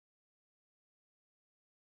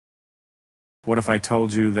What if I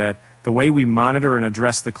told you that the way we monitor and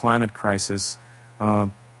address the climate crisis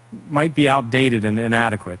might be outdated and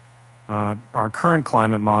inadequate? Our current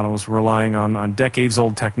climate models, relying on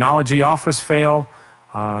decades-old technology, often fail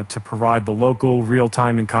to provide the local,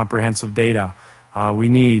 real-time, and comprehensive data we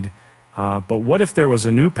need. But what if there was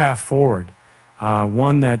a new path forward,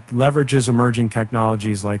 one that leverages emerging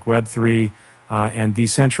technologies like Web3 and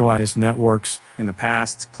decentralized networks? In the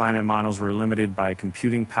past, climate models were limited by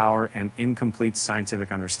computing power and incomplete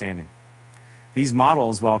scientific understanding. These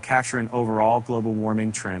models, while capturing overall global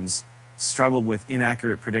warming trends, struggled with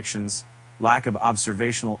inaccurate predictions, lack of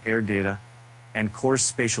observational air data, and coarse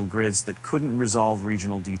spatial grids that couldn't resolve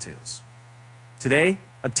regional details. Today,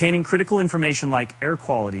 obtaining critical information like air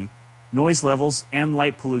quality, noise levels, and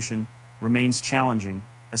light pollution remains challenging,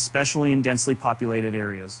 especially in densely populated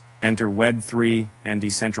areas. Enter Web3 and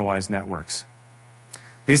decentralized networks.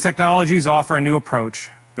 These technologies offer a new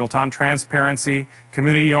approach built on transparency,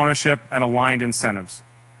 community ownership, and aligned incentives.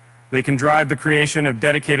 They can drive the creation of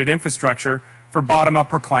dedicated infrastructure for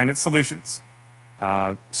bottom-up or climate solutions.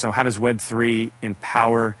 So how does Web3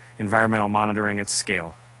 empower environmental monitoring at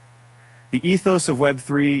scale? The ethos of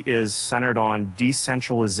Web3 is centered on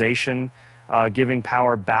decentralization, giving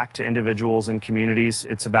power back to individuals and communities.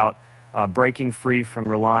 It's about breaking free from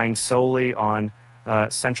relying solely on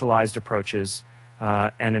centralized approaches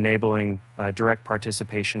and enabling direct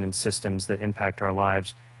participation in systems that impact our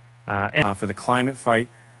lives. For the climate fight,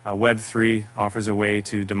 Web3 offers a way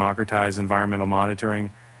to democratize environmental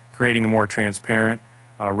monitoring, creating a more transparent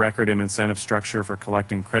record and incentive structure for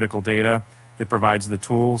collecting critical data. It provides the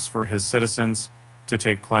tools for his citizens to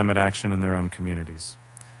take climate action in their own communities.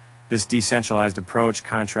 This decentralized approach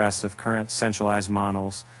contrasts with current centralized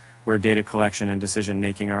models where data collection and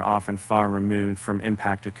decision-making are often far removed from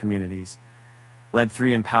impacted communities.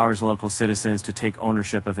 Web3 empowers local citizens to take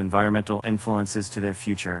ownership of environmental influences to their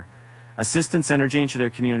future, assistance energy into their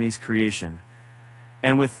community's creation.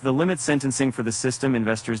 And with the limit sentencing for the system,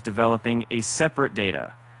 investors developing a separate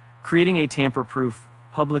data, creating a tamper-proof,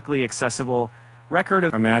 publicly accessible record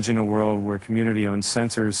of. Imagine a world where community-owned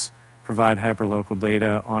sensors provide hyperlocal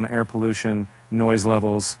data on air pollution, noise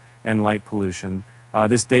levels, and light pollution.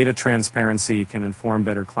 This data transparency can inform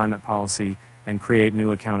better climate policy and create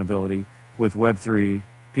new accountability. With Web3,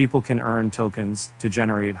 people can earn tokens to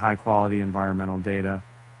generate high-quality environmental data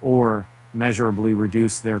or measurably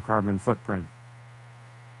reduce their carbon footprint.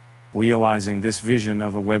 Realizing this vision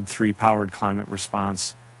of a Web3-powered climate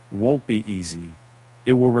response won't be easy.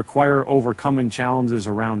 It will require overcoming challenges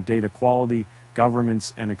around data quality,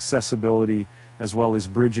 governance, and accessibility, as well as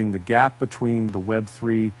bridging the gap between the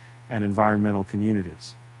Web3 and environmental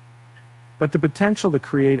communities. But the potential to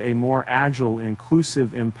create a more agile,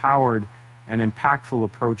 inclusive, empowered, and impactful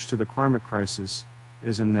approach to the climate crisis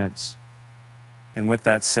is immense. And with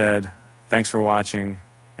that said, thanks for watching,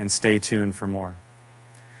 and stay tuned for more.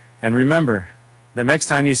 And remember, the next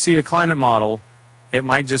time you see a climate model, it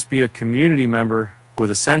might just be a community member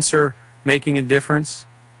with a sensor making a difference.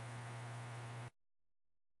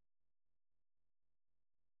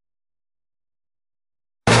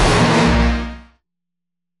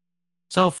 So